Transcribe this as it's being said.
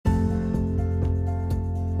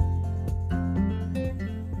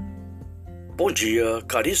Bom dia,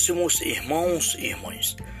 caríssimos irmãos e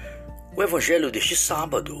irmãs. O Evangelho deste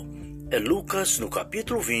sábado é Lucas, no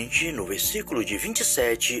capítulo 20, no versículo de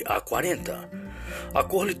 27 a 40. A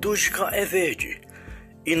cor litúrgica é verde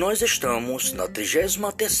e nós estamos na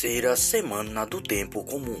 33ª semana do tempo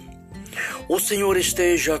comum. O Senhor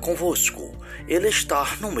esteja convosco, Ele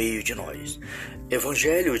está no meio de nós.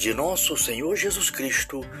 Evangelho de nosso Senhor Jesus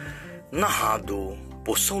Cristo, narrado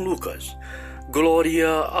por São Lucas. Glória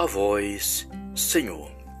a vós, Senhor.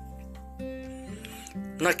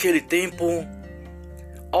 Naquele tempo,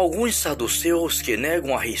 alguns saduceus que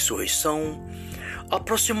negam a ressurreição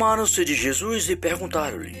aproximaram-se de Jesus e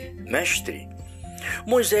perguntaram-lhe: Mestre,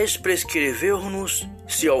 Moisés prescreveu-nos,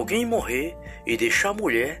 se alguém morrer e deixar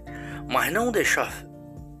mulher, mas não deixar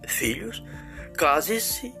filhos,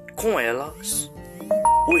 case-se com elas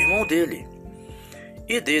o irmão dele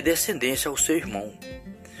e dê descendência ao seu irmão.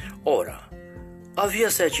 Ora, havia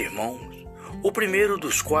 7 irmãos, o primeiro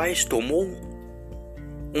dos quais tomou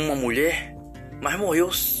uma mulher, mas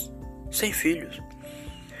morreu sem filhos.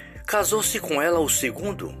 Casou-se com ela o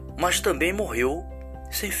segundo, mas também morreu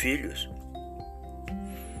sem filhos.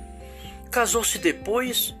 Casou-se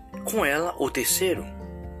depois com ela o terceiro,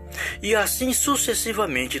 e assim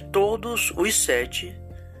sucessivamente todos os sete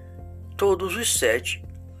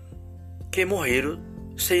que morreram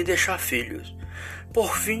sem deixar filhos.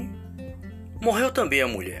 Por fim, morreu também a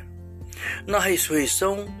mulher. Na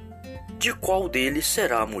ressurreição, de qual deles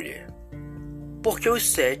será a mulher? Porque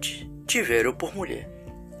os 7 tiveram por mulher.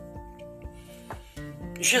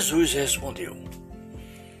 Jesus respondeu: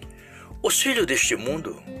 Os filhos deste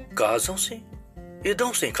mundo casam-se e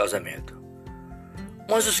dão-se em casamento.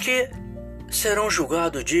 Mas os que serão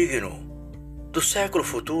julgados dignos do século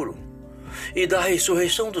futuro e da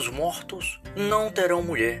ressurreição dos mortos não terão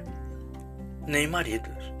mulher, nem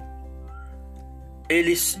maridos.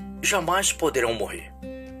 Eles jamais poderão morrer,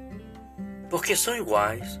 porque são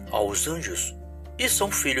iguais aos anjos e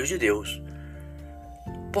são filhos de Deus,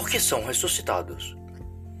 porque são ressuscitados.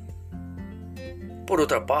 Por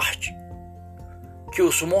outra parte, que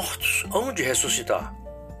os mortos hão de ressuscitar,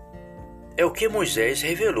 é o que Moisés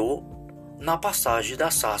revelou na passagem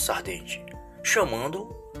da sarça ardente,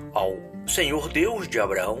 chamando ao Senhor Deus de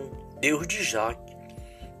Abraão, Deus de Isaque,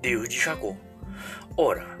 Deus de Jacó.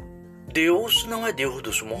 Ora, Deus não é Deus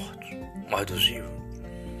dos mortos, mas dos vivos,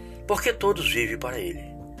 porque todos vivem para Ele.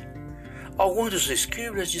 Alguns dos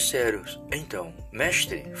escribas disseram, então,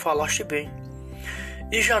 Mestre, falaste bem,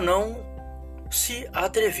 e já não se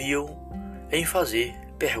atreviam em fazer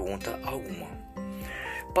pergunta alguma.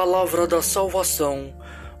 Palavra da salvação,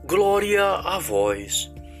 glória a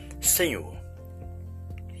vós, Senhor.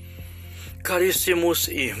 Caríssimos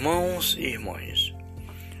irmãos e irmãs,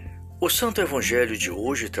 o Santo Evangelho de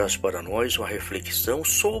hoje traz para nós uma reflexão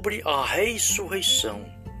sobre a ressurreição.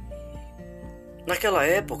 Naquela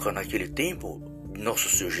época, naquele tempo, nosso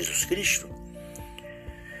Senhor Jesus Cristo,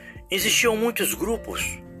 existiam muitos grupos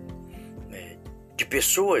de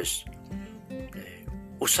pessoas.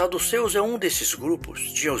 Os saduceus é um desses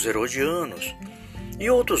grupos, tinha os herodianos e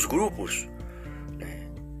outros grupos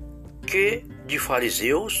de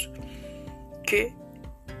fariseus que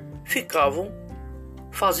ficavam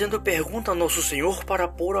fazendo pergunta a Nosso Senhor para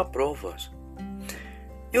pôr a prova.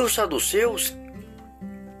 E os saduceus,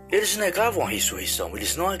 eles negavam a ressurreição,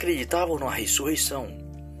 eles não acreditavam na ressurreição.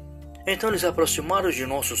 Então eles aproximaram de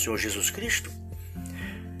Nosso Senhor Jesus Cristo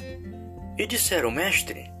e disseram: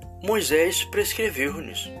 Mestre, Moisés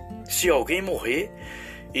prescreveu-nos, se alguém morrer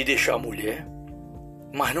e deixar mulher,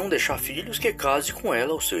 mas não deixar filhos, que case com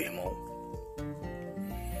ela o seu irmão.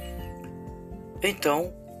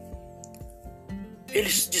 Então,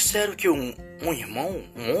 eles disseram que um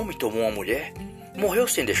homem tomou uma mulher, morreu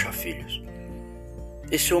sem deixar filhos.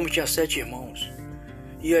 Esse homem tinha 7 irmãos.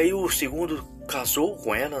 E aí o segundo casou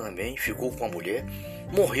com ela também, ficou com a mulher,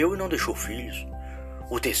 morreu e não deixou filhos.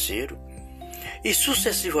 O terceiro. E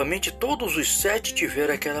sucessivamente todos os 7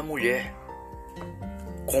 tiveram aquela mulher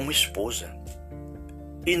como esposa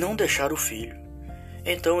e não deixaram filho.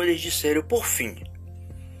 Então eles disseram, por fim,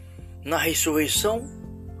 na ressurreição,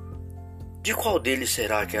 de qual deles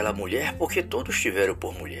será aquela mulher? Porque todos tiveram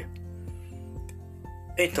por mulher.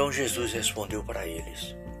 Então Jesus respondeu para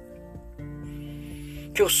eles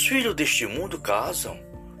que os filhos deste mundo casam,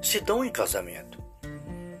 se dão em casamento.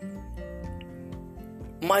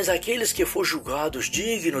 Mas aqueles que for julgados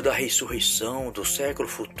dignos da ressurreição, do século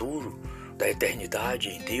futuro, da eternidade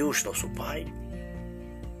em Deus, nosso Pai,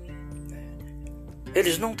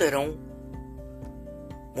 eles não terão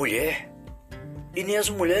mulher e nem as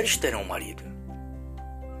mulheres terão marido.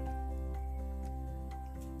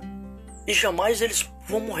 E jamais eles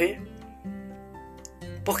vão morrer.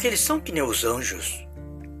 porque eles são que nem os anjos,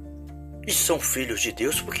 e são filhos de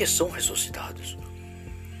Deus porque são ressuscitados.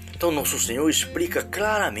 Então nosso Senhor explica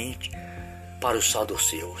claramente para os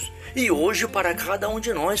saduceus e hoje para cada um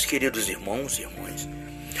de nós, queridos irmãos e irmãs.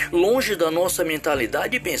 Longe da nossa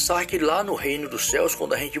mentalidade pensar que lá no reino dos céus,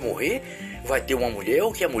 quando a gente morrer, vai ter uma mulher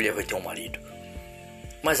ou que a mulher vai ter um marido.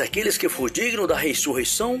 Mas aqueles que for digno da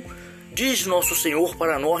ressurreição, diz nosso Senhor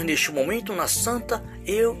para nós neste momento na Santa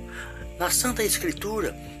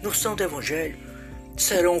Escritura, no Santo Evangelho,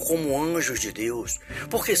 serão como anjos de Deus,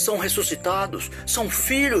 porque são ressuscitados, são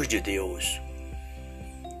filhos de Deus.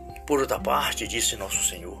 Por outra parte, disse nosso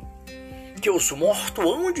Senhor, que os mortos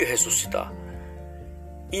hão de ressuscitar.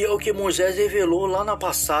 E é o que Moisés revelou lá na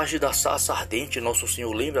passagem da sarça ardente. Nosso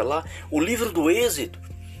Senhor lembra lá, o livro do Êxodo,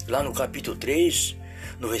 lá no capítulo 3,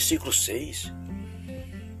 no versículo 6.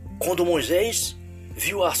 Quando Moisés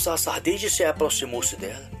viu a sarça ardente, se aproximou-se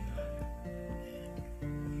dela.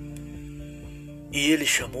 E ele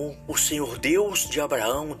chamou o Senhor Deus de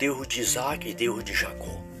Abraão, Deus de Isaac e Deus de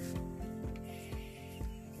Jacó.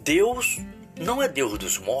 Deus não é Deus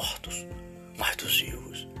dos mortos, mas dos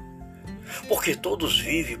vivos, porque todos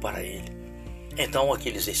vivem para Ele. Então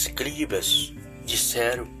aqueles escribas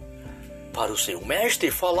disseram para o Senhor: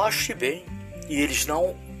 Mestre, falaste bem. E eles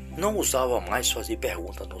não ousavam mais fazer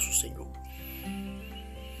pergunta a nosso Senhor.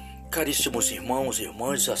 Caríssimos irmãos e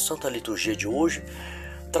irmãs, a Santa Liturgia de hoje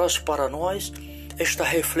traz para nós esta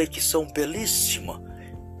reflexão belíssima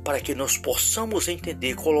para que nós possamos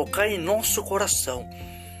entender, colocar em nosso coração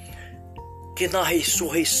que na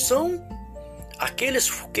ressurreição aqueles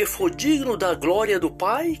que for digno da glória do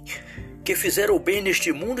Pai, que fizeram o bem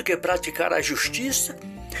neste mundo, que praticaram a justiça,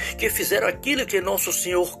 que fizeram aquilo que nosso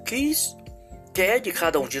Senhor quer de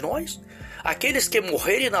cada um de nós, aqueles que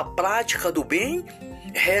morrerem na prática do bem,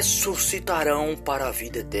 ressuscitarão para a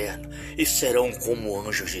vida eterna e serão como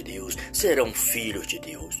anjos de Deus, serão filhos de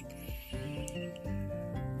Deus.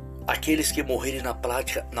 Aqueles que morrerem na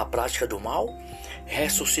prática do mal,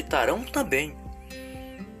 ressuscitarão também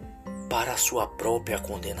para a sua própria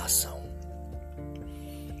condenação,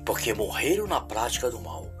 porque morreram na prática do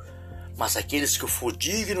mal. Mas aqueles que for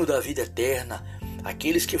digno da vida eterna,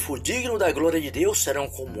 aqueles que for digno da glória de Deus, serão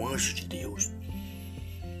como anjos de Deus.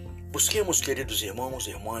 Busquemos, queridos irmãos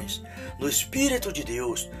e irmãs, no Espírito de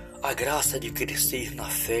Deus, a graça de crescer na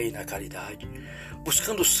fé e na caridade,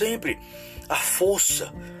 buscando sempre a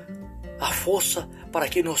força para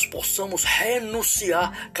que nós possamos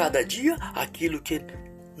renunciar cada dia aquilo que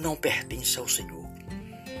não pertence ao Senhor,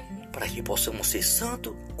 para que possamos ser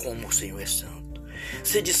santo como o Senhor é santo.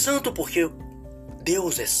 Sede santo porque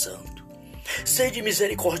Deus é santo. Sede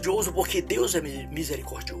misericordioso porque Deus é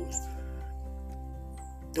misericordioso.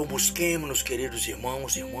 Então busquemos, queridos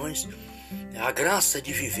irmãos e irmãs, a graça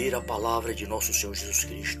de viver a palavra de nosso Senhor Jesus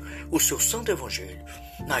Cristo, o seu santo Evangelho,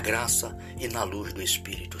 na graça e na luz do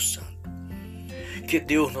Espírito Santo. Que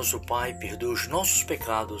Deus, nosso Pai, perdoe os nossos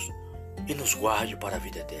pecados e nos guarde para a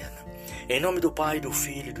vida eterna. Em nome do Pai, do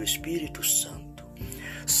Filho e do Espírito Santo.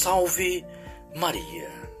 Salve Maria.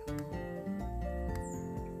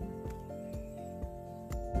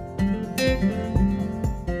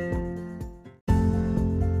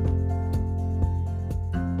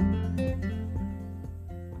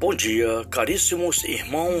 Bom dia, caríssimos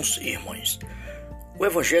irmãos e irmãs. O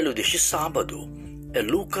Evangelho deste sábado é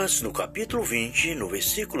Lucas, no capítulo 20, no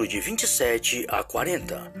versículo de 27 a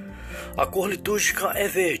 40. A cor litúrgica é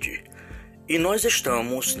verde e nós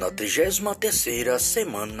estamos na 33ª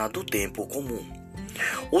semana do tempo comum.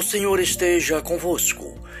 O Senhor esteja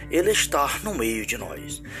convosco, Ele está no meio de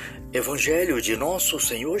nós. Evangelho de nosso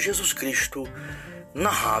Senhor Jesus Cristo,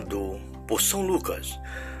 narrado por São Lucas.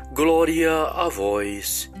 Glória a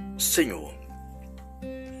vós, Senhor.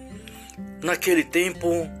 Naquele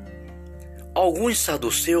tempo, alguns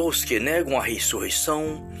saduceus que negam a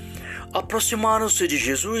ressurreição aproximaram-se de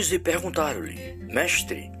Jesus e perguntaram-lhe: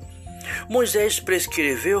 Mestre, Moisés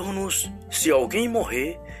prescreveu-nos, se alguém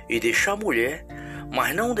morrer e deixar mulher,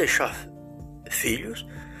 mas não deixar filhos,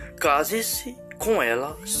 case-se com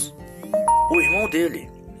elas o irmão dele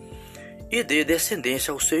e dê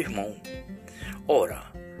descendência ao seu irmão. Ora,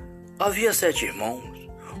 havia 7 irmãos,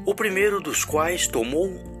 o primeiro dos quais tomou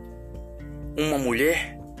uma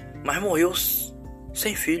mulher, mas morreu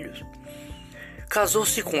sem filhos.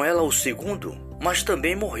 Casou-se com ela o segundo, mas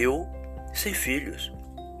também morreu sem filhos.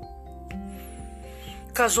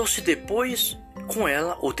 Casou-se depois com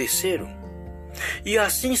ela o terceiro, e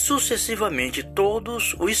assim sucessivamente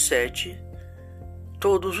todos os sete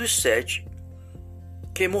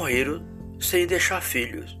que morreram sem deixar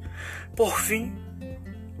filhos. Por fim,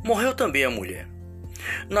 morreu também a mulher.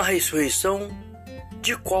 Na ressurreição,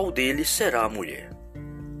 de qual deles será a mulher,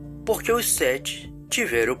 porque os 7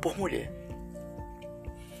 tiveram por mulher.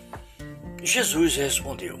 Jesus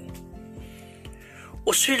respondeu: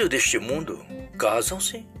 os filhos deste mundo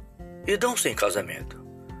casam-se e dão-se em casamento,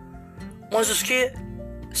 mas os que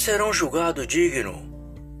serão julgados dignos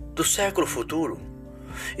do século futuro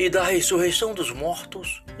e da ressurreição dos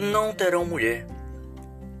mortos não terão mulher,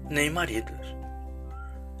 nem maridos.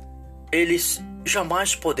 Eles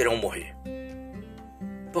jamais poderão morrer,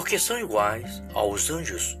 porque são iguais aos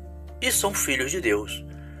anjos e são filhos de Deus,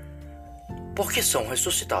 porque são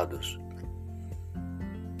ressuscitados.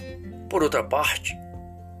 Por outra parte,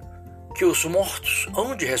 que os mortos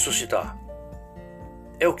hão de ressuscitar,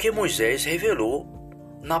 é o que Moisés revelou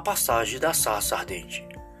na passagem da sarça ardente,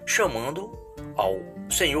 chamando ao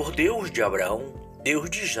Senhor Deus de Abraão, Deus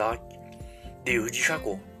de Isaque, Deus de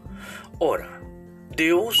Jacó. Ora,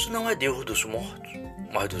 Deus não é Deus dos mortos,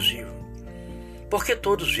 mas dos vivos, porque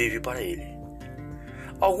todos vivem para ele.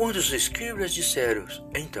 Alguns dos escribas disseram,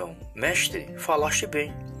 então: mestre, falaste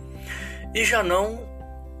bem. E já não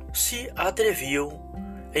se atreviam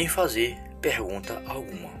em fazer pergunta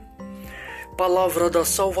alguma. Palavra da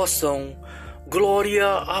salvação, glória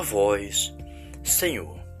a vós,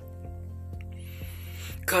 Senhor.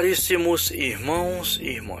 Caríssimos irmãos e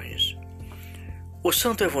irmãs, o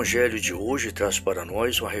Santo Evangelho de hoje traz para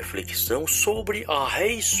nós uma reflexão sobre a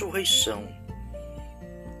ressurreição.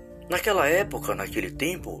 Naquela época, naquele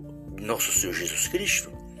tempo, nosso Senhor Jesus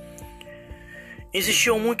Cristo,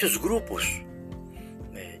 existiam muitos grupos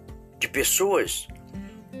de pessoas.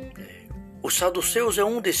 Os saduceus é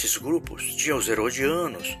um desses grupos, tinha os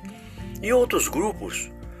herodianos e outros grupos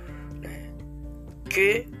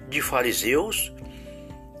de fariseus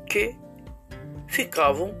que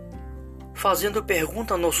ficavam fazendo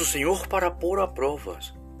pergunta a Nosso Senhor para pôr a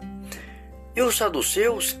provas. E os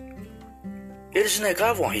saduceus, eles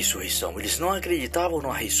negavam a ressurreição, eles não acreditavam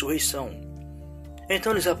na ressurreição.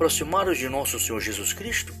 Então eles aproximaram de Nosso Senhor Jesus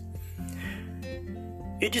Cristo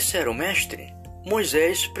e disseram: mestre,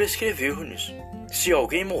 Moisés prescreveu-nos, se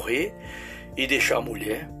alguém morrer e deixar a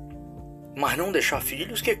mulher, mas não deixar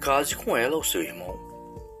filhos, que case com ela o seu irmão.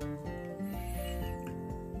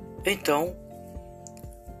 Então,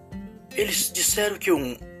 eles disseram que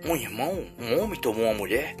um homem tomou uma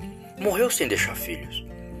mulher, morreu sem deixar filhos.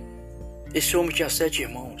 Esse homem tinha 7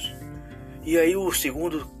 irmãos. E aí o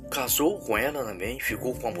segundo casou com ela também,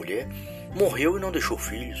 ficou com a mulher, morreu e não deixou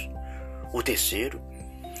filhos. O terceiro.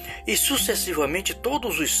 E sucessivamente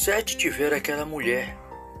todos os 7 tiveram aquela mulher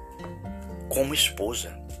como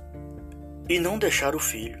esposa e não deixaram o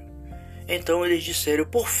filho. Então eles disseram: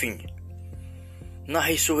 por fim, na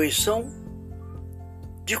ressurreição,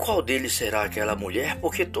 de qual deles será aquela mulher?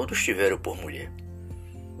 Porque todos tiveram por mulher.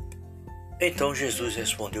 Então Jesus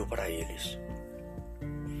respondeu para eles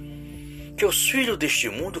que os filhos deste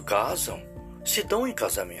mundo casam, se dão em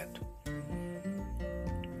casamento.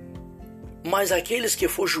 Mas aqueles que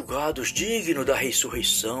for julgados dignos da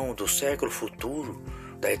ressurreição, do século futuro,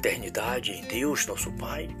 da eternidade em Deus, nosso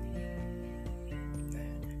Pai,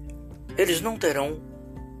 eles não terão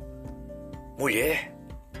mulher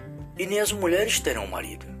e nem as mulheres terão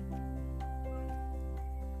marido.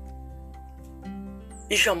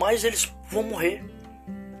 E jamais eles vão morrer,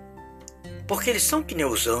 porque eles são que nem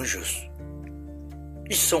os anjos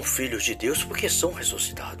e são filhos de Deus porque são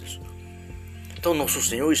ressuscitados. Então nosso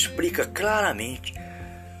Senhor explica claramente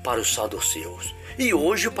para os saduceus e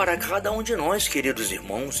hoje para cada um de nós, queridos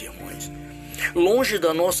irmãos e irmãs. Longe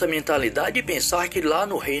da nossa mentalidade pensar que lá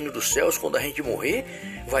no reino dos céus, quando a gente morrer,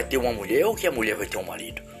 vai ter uma mulher ou que a mulher vai ter um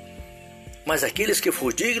marido. Mas aqueles que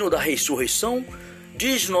for digno da ressurreição,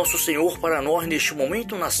 diz nosso Senhor para nós neste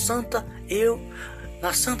momento na Santa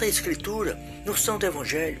Escritura, no Santo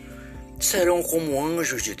Evangelho, serão como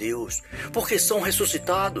anjos de Deus, porque são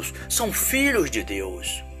ressuscitados, são filhos de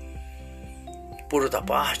Deus. Por outra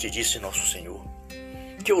parte, disse nosso Senhor,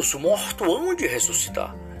 que os mortos hão de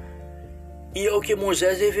ressuscitar. E é o que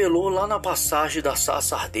Moisés revelou lá na passagem da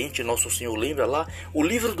sarça ardente. Nosso Senhor lembra lá, o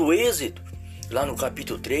livro do Êxodo, lá no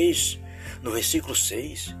capítulo 3, no versículo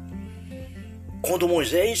 6. Quando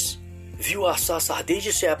Moisés viu a sarça ardente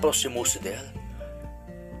e se aproximou-se dela,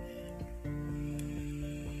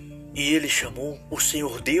 e ele chamou o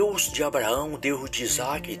Senhor Deus de Abraão, Deus de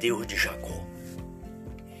Isaque e Deus de Jacó.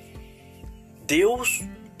 Deus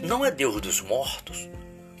não é Deus dos mortos,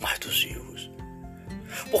 mas dos vivos,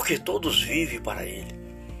 porque todos vivem para ele.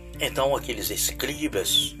 Então aqueles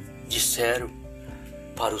escribas disseram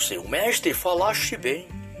para o Senhor: mestre, falaste bem.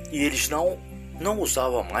 E eles não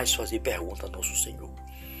ousavam mais fazer pergunta a nosso Senhor.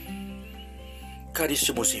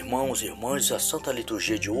 Caríssimos irmãos e irmãs, a Santa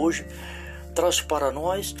Liturgia de hoje traz para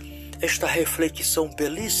nós esta reflexão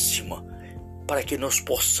belíssima, para que nós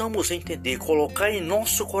possamos entender, colocar em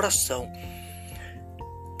nosso coração,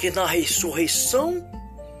 que na ressurreição,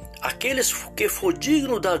 aqueles que for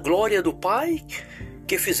digno da glória do Pai,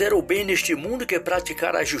 que fizeram o bem neste mundo, que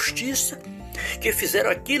praticaram a justiça, que fizeram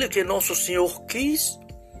aquilo que nosso Senhor quis,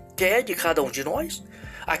 quer de cada um de nós,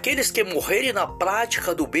 aqueles que morrerem na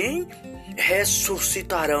prática do bem,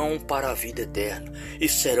 ressuscitarão para a vida eterna e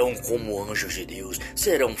serão como anjos de Deus,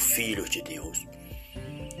 serão filhos de Deus.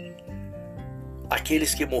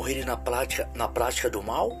 Aqueles que morrerem na prática do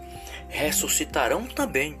mal, ressuscitarão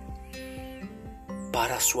também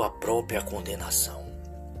para a sua própria condenação,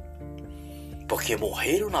 porque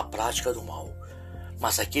morreram na prática do mal.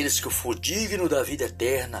 Mas aqueles que for digno da vida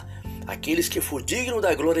eterna, aqueles que for digno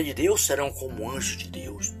da glória de Deus, serão como anjos de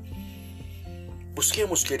Deus.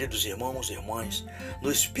 Busquemos, queridos irmãos e irmãs,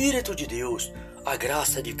 no Espírito de Deus, a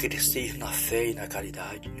graça de crescer na fé e na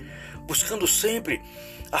caridade, buscando sempre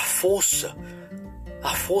a força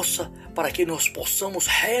para que nós possamos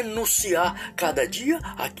renunciar cada dia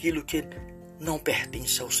aquilo que não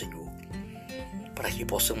pertence ao Senhor, para que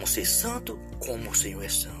possamos ser santo como o Senhor é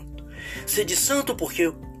santo. Sede santo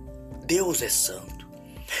porque Deus é santo.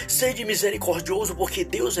 Sede misericordioso porque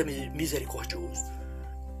Deus é misericordioso.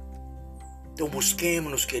 Então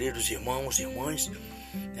busquemos, queridos irmãos e irmãs,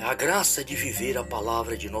 a graça de viver a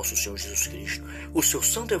palavra de nosso Senhor Jesus Cristo, o seu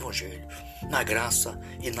santo Evangelho, na graça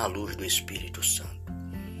e na luz do Espírito Santo.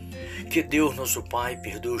 Que Deus, nosso Pai,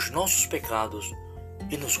 perdoe os nossos pecados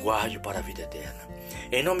e nos guarde para a vida eterna.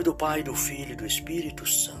 Em nome do Pai, do Filho e do Espírito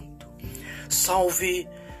Santo. Salve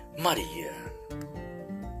Maria.